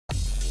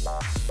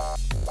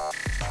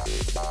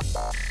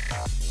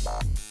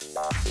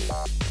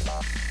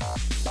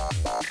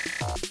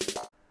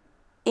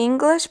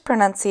English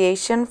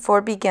pronunciation for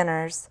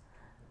beginners.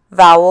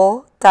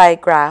 Vowel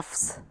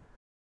digraphs.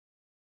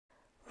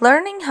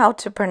 Learning how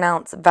to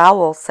pronounce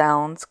vowel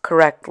sounds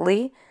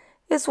correctly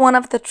is one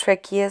of the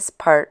trickiest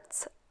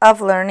parts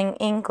of learning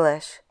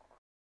English.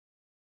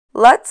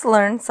 Let's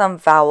learn some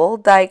vowel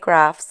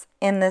digraphs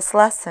in this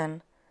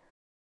lesson.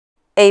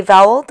 A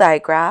vowel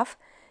digraph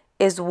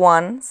is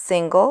one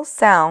single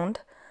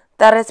sound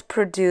that is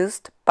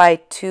produced by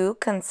two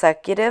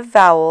consecutive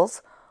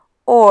vowels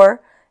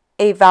or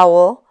a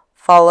vowel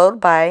followed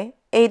by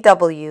a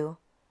W.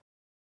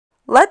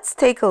 Let's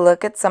take a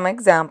look at some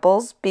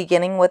examples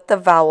beginning with the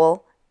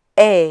vowel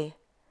A,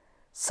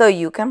 so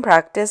you can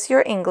practice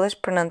your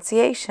English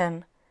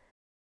pronunciation.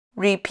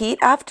 Repeat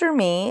after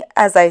me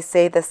as I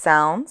say the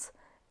sounds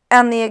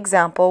and the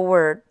example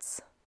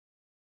words.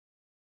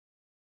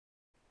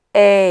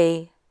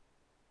 A,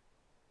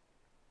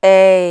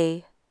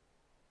 A,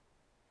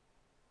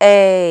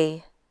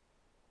 A.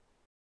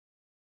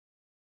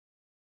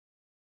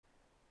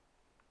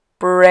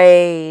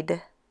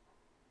 Braid,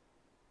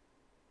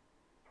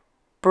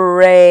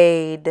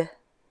 braid,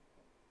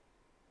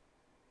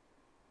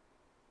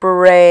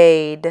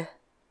 braid.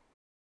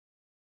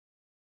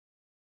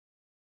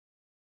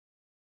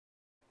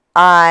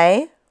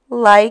 I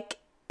like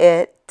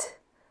it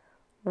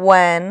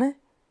when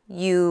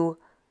you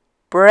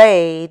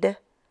braid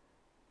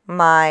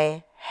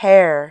my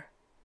hair.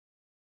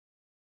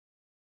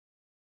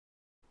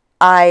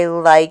 I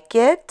like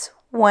it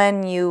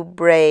when you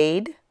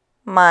braid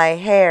my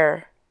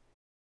hair.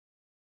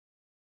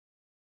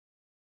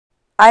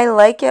 I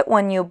like it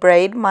when you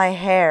braid my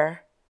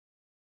hair.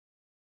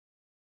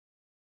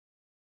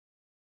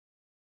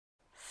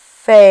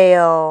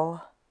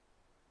 Fail,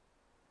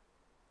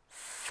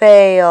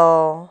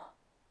 fail,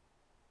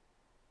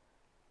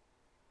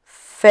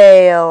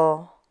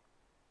 fail.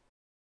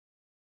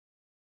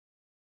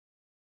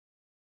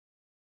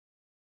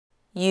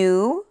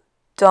 You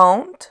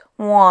don't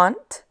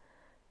want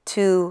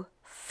to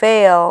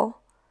fail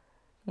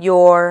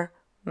your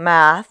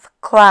math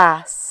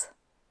class.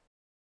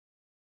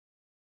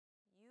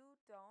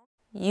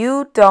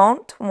 You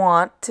don't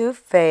want to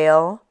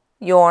fail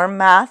your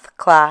math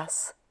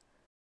class.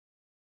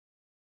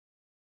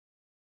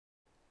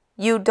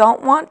 You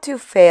don't want to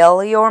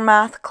fail your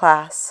math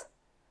class.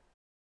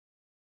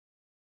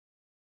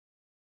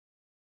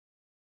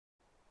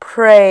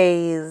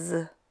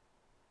 Praise,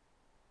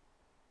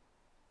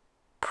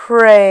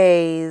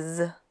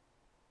 praise,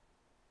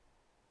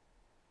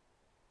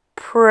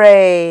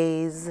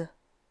 praise.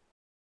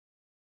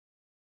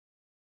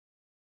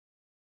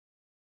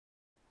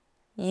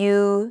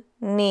 You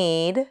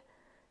need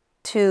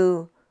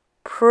to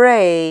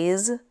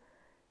praise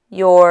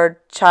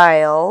your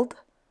child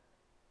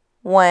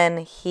when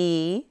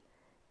he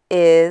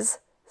is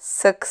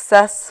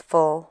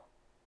successful.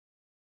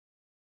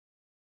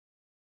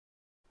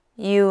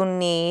 You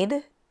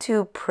need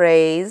to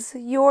praise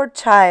your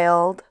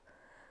child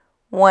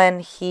when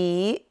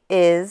he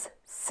is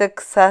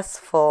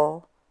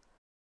successful.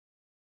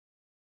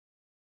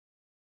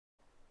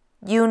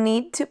 You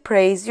need to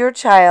praise your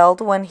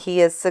child when he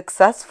is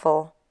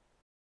successful.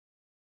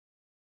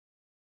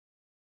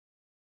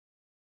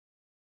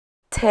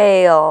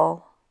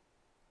 Tail,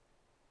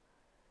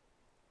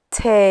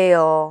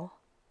 tail,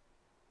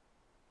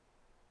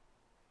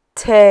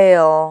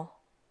 tail.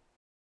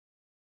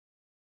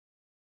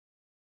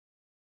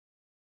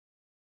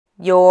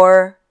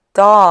 Your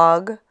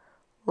dog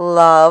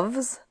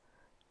loves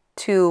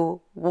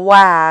to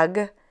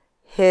wag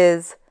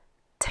his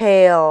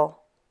tail.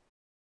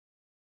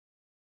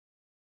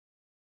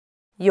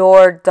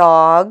 Your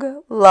dog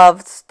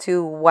loves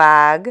to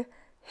wag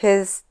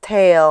his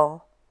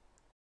tail.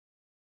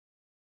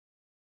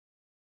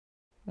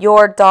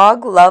 Your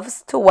dog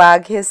loves to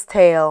wag his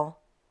tail.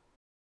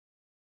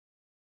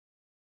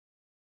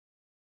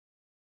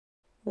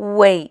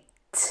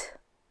 Wait,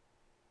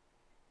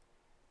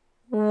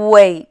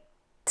 wait,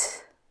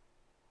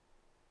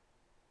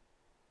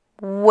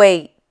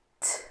 wait.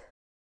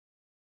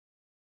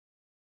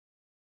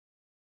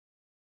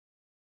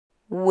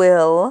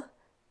 Will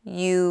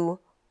you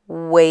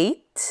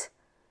wait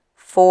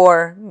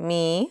for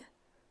me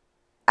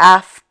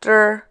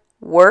after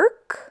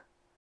work?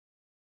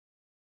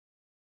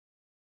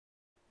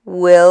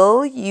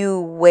 Will you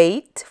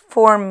wait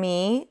for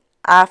me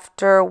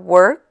after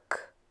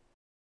work?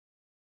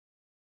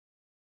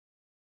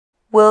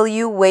 Will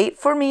you wait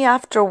for me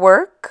after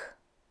work?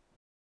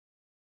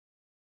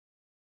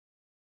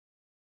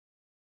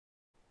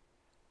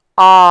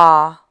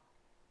 Ah,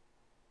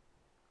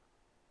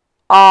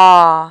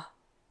 ah,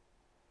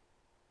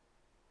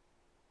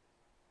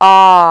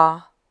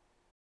 ah.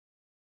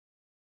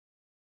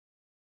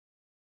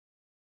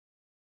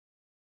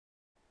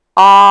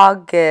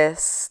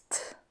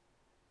 August,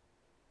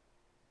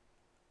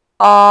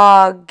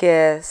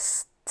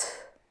 August,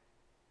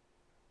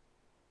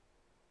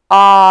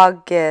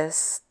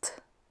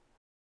 August.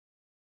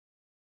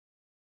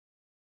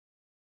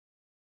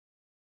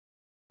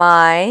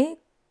 My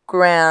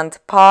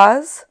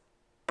grandpa's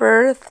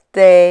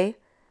birthday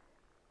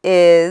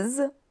is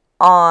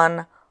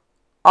on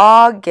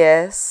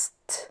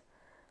August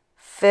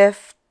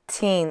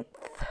 15th.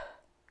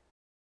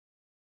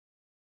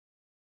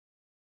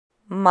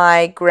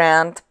 My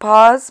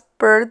grandpa's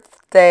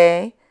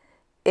birthday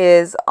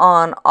is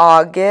on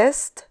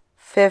August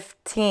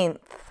 15th.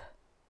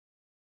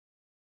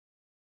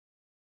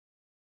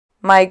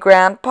 My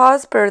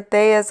grandpa's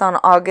birthday is on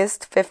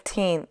August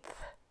 15th.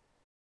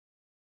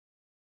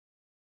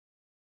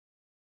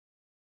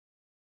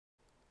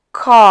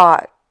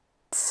 Caught,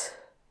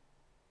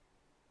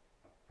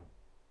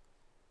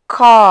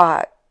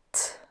 caught,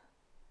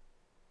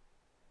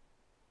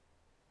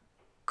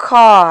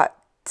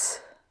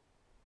 caught.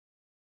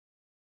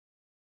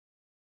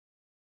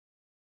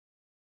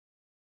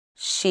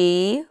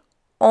 She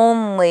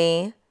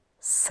only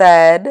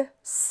said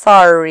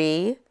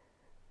sorry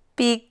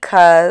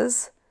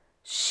because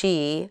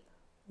she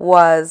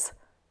was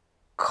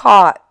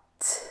caught.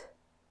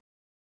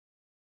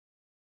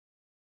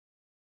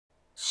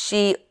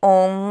 She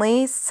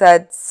only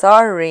said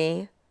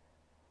sorry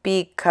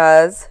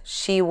because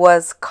she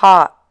was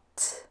caught.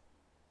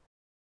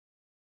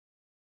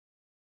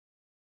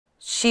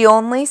 She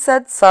only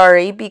said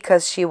sorry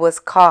because she was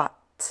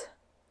caught.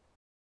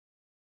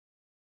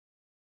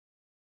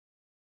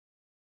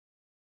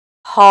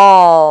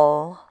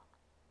 Haul,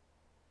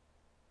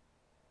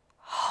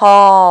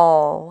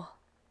 haul,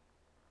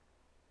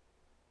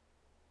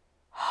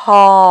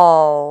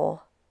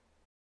 haul.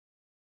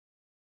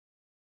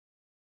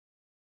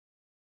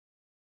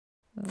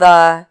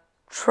 The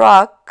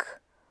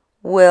truck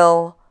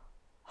will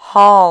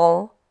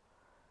haul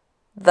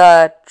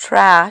the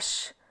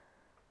trash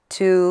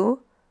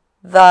to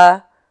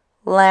the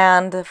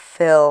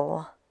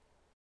landfill.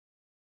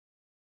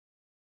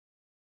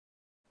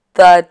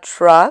 The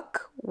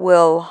truck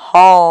will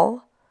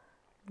haul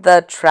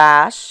the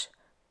trash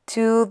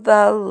to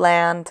the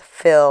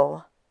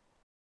landfill.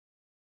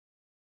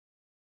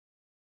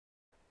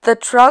 The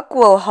truck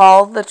will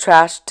haul the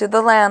trash to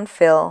the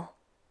landfill.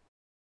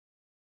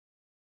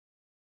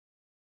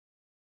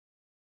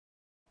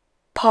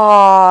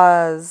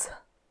 Pause,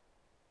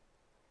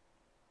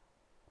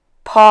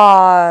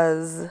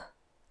 pause,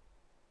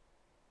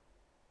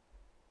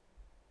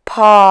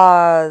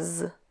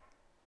 pause.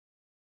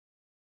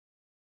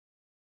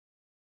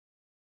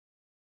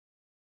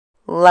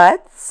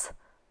 Let's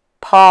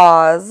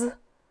pause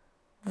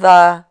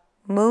the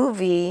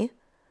movie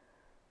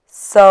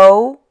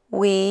so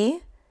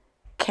we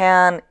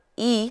can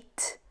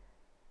eat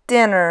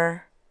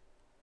dinner.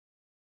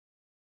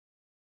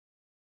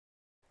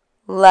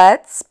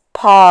 Let's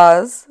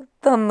pause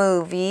the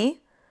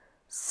movie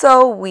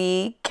so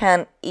we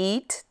can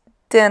eat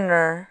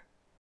dinner.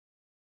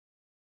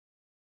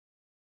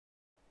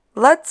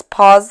 Let's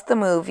pause the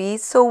movie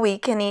so we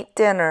can eat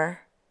dinner.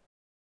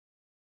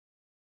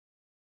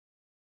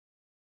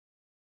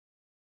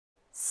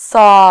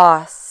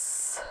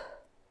 Sauce,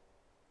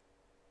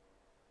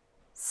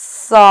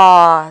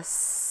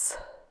 sauce,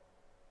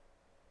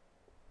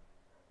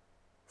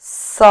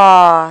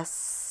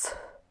 sauce.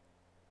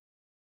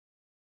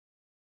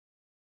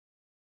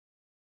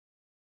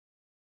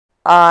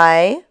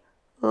 I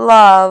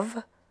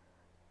love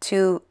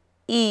to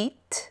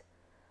eat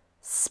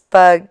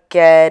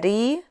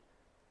spaghetti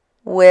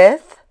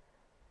with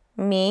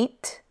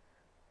meat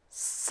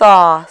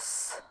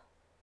sauce.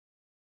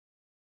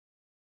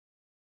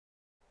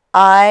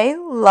 I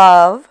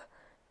love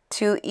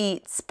to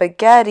eat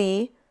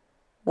spaghetti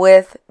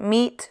with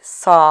meat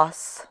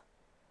sauce.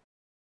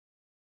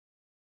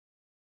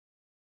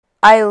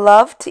 I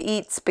love to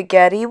eat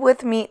spaghetti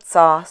with meat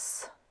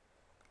sauce.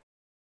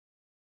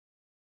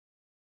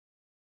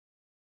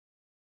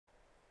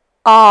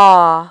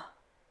 Ah,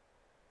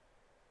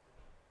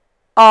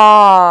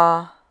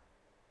 ah,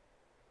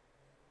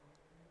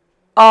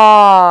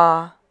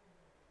 ah.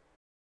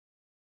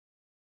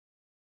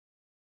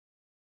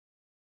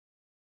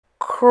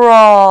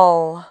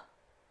 Crawl,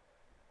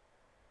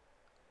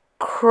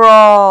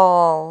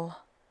 crawl,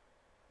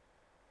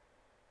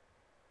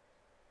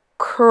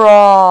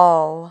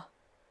 crawl.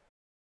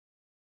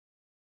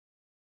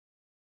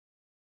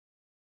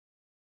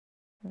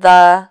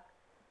 The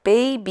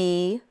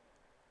baby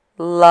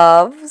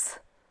loves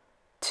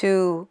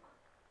to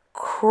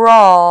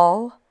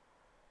crawl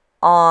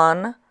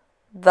on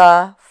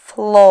the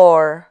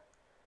floor.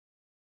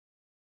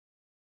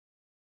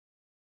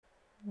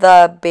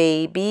 The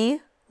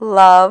baby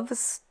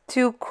loves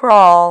to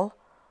crawl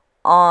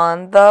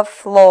on the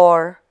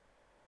floor.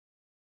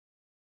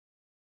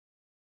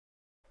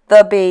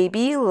 The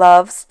baby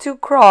loves to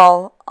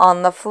crawl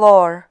on the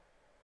floor.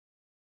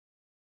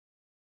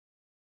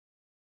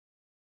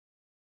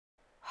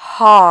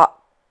 Hawk,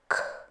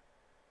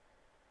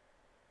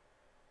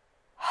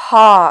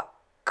 hawk,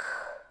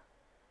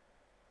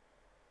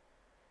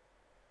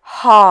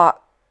 hawk.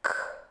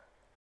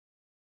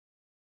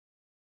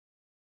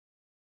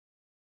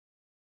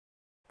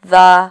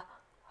 The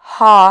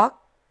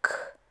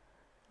hawk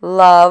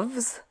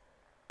loves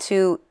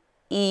to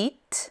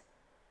eat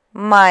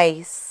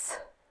mice.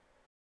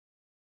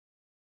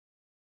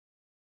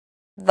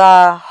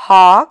 The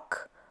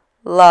hawk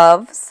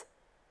loves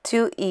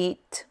to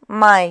eat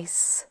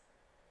mice.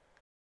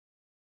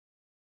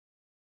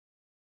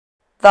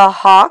 The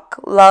hawk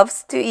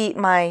loves to eat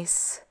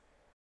mice.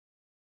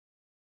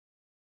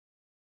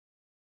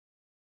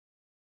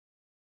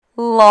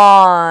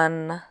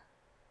 Lawn,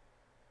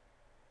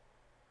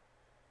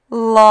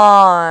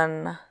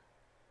 lawn,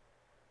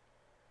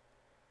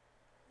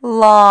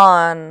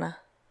 lawn.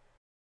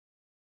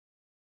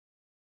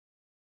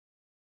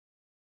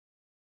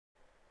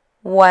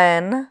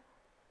 When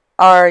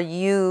are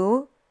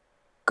you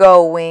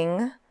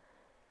going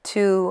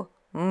to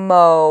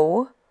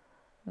mow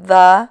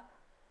the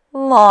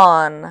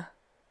lawn?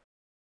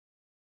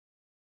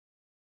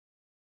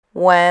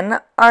 When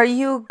are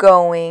you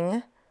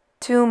going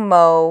to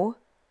mow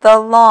the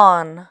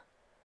lawn?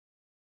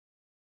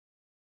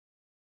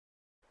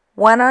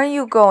 When are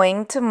you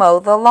going to mow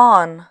the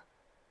lawn?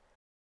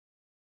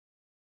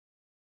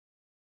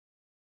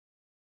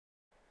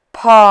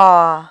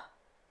 Paw,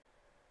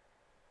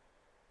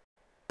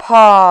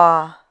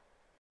 paw,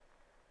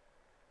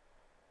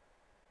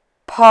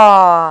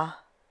 paw.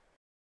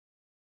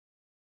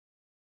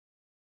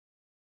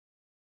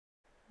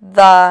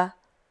 The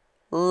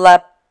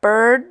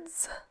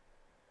leopard's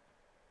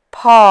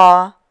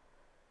paw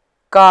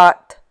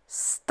got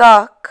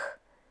stuck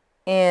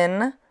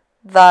in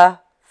the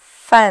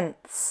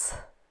fence.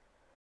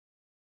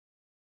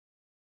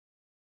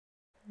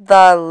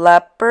 The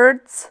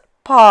leopard's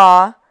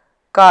paw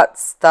got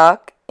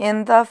stuck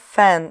in the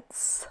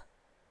fence.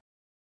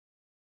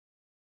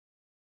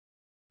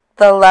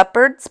 The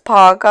leopard's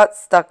paw got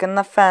stuck in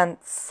the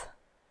fence.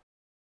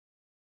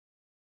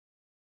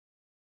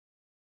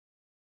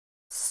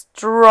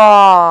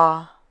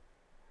 Straw,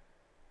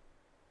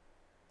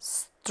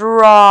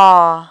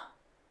 straw,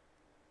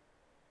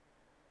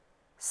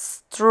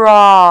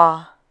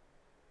 straw.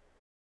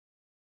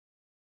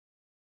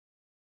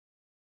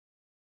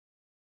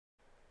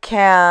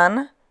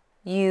 Can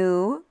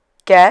you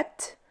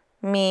get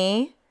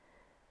me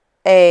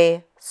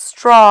a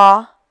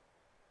straw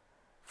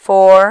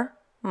for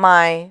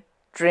my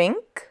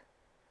drink?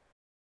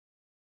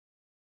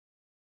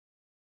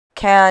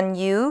 Can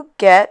you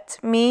get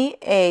me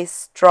a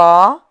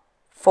straw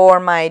for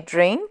my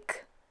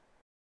drink?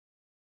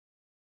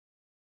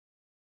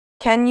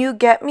 Can you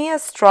get me a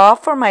straw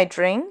for my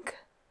drink?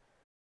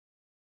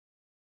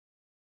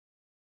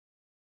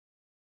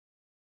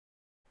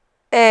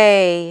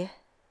 A,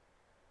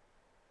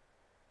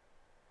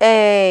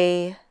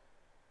 a,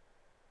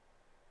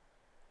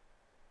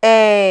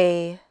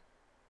 a.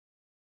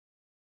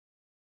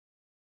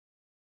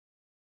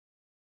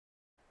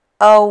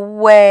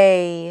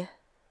 Away,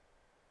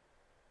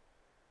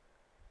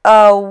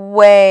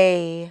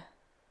 away,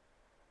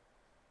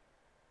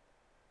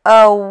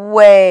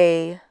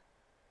 away.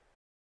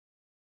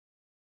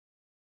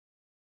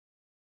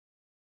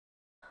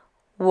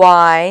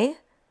 Why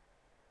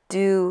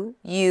do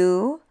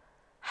you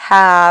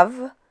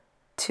have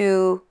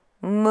to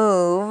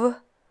move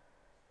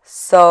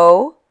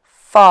so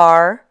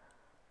far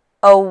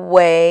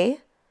away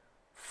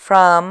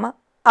from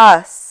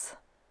us?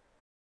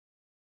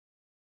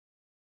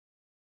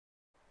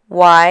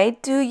 Why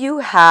do you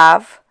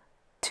have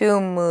to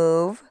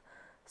move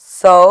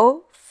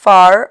so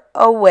far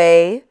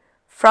away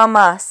from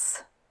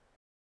us?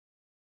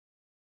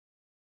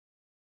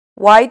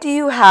 Why do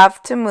you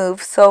have to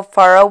move so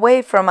far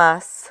away from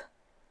us?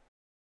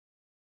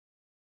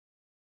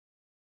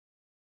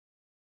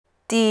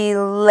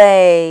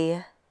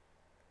 Delay,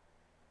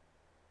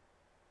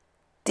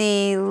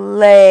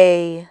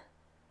 delay,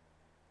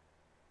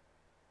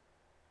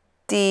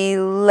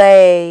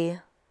 delay.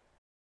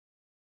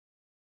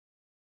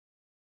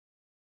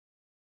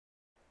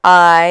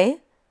 I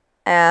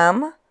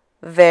am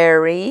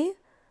very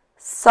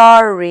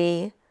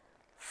sorry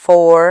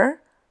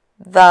for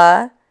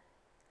the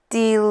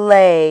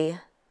delay.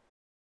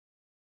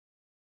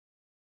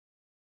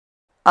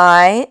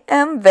 I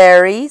am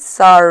very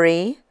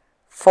sorry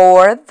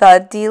for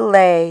the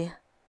delay.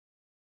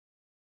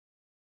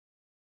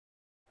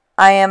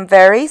 I am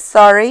very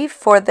sorry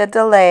for the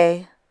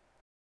delay.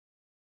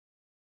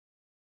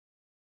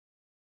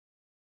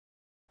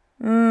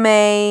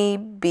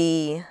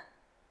 Maybe,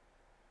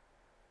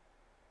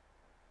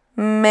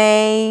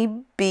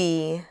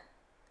 maybe,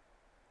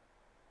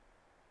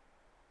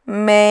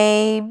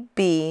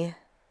 maybe.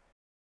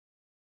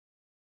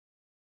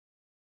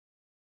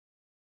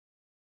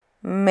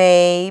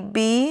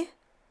 Maybe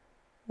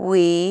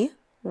we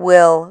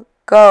will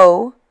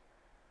go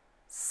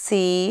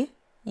see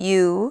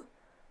you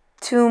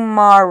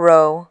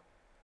tomorrow.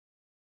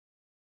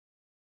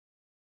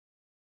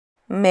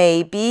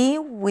 Maybe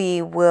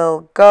we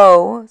will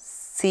go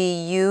see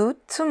you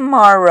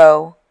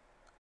tomorrow.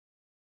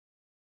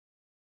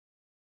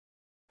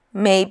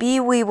 Maybe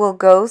we will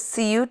go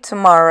see you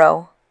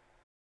tomorrow.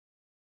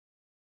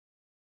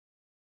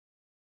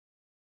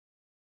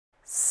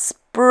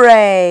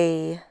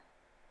 Spray,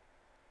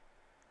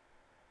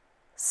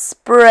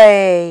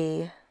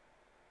 spray,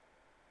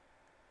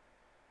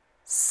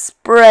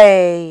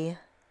 spray.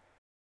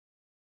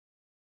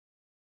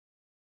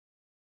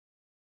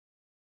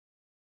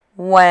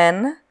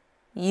 When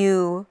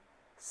you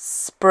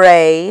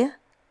spray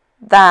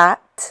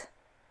that,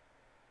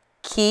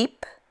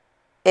 keep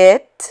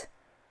it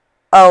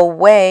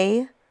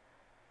away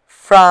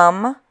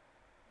from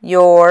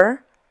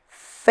your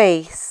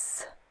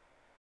face.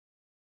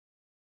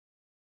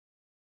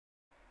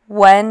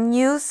 When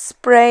you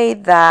spray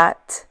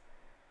that,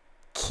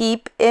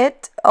 keep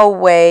it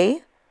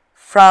away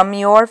from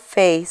your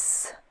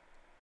face.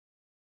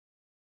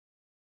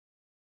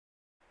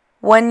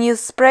 When you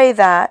spray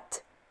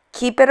that,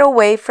 keep it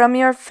away from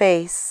your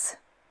face.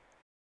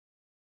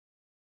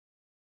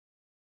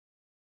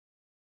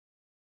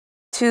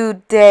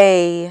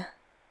 Today,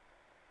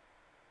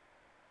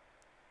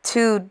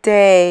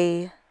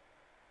 today,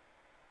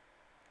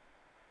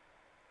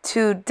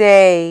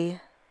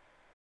 today.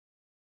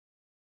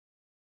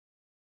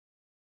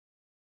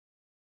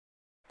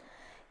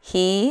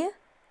 He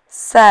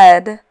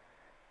said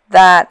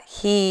that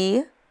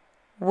he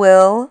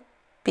will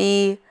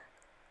be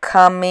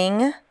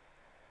coming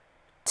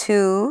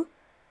to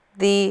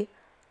the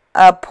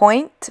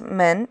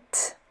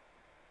appointment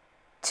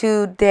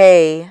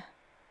today.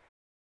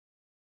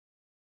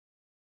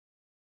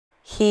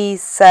 He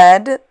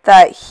said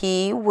that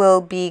he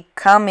will be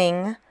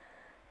coming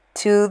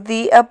to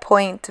the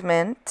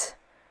appointment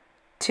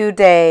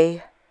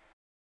today.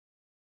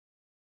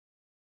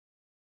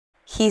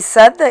 He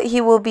said that he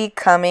will be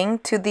coming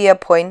to the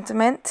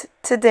appointment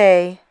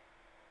today.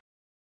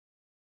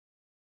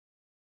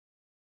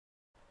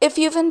 If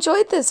you've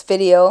enjoyed this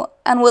video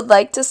and would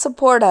like to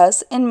support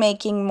us in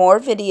making more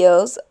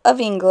videos of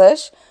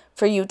English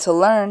for you to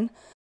learn,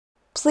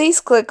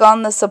 please click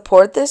on the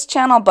Support This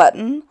Channel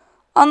button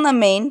on the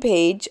main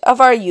page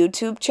of our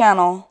YouTube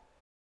channel.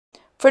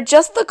 For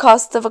just the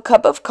cost of a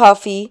cup of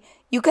coffee,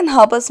 you can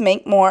help us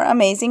make more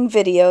amazing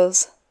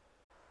videos.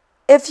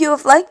 If you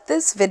have liked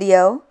this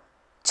video,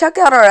 check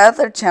out our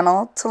other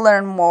channel to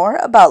learn more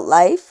about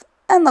life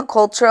and the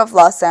culture of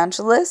Los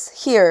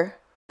Angeles here.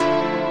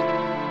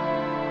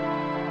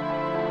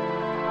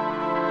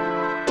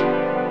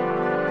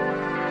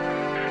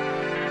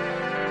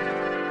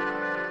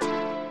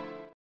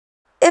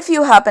 If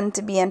you happen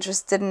to be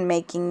interested in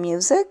making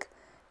music,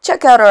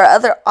 check out our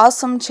other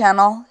awesome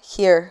channel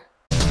here.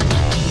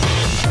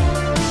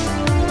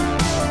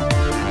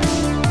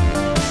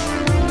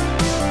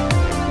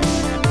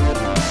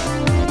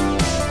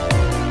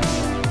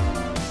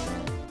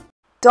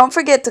 Don't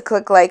forget to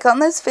click like on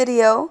this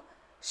video,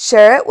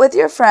 share it with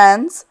your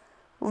friends,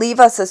 leave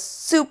us a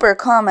super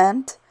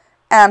comment,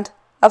 and,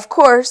 of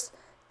course,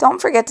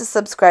 don't forget to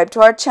subscribe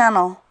to our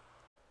channel.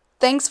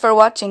 Thanks for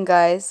watching,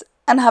 guys,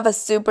 and have a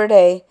super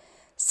day.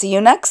 See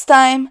you next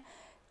time.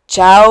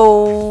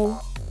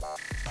 Ciao!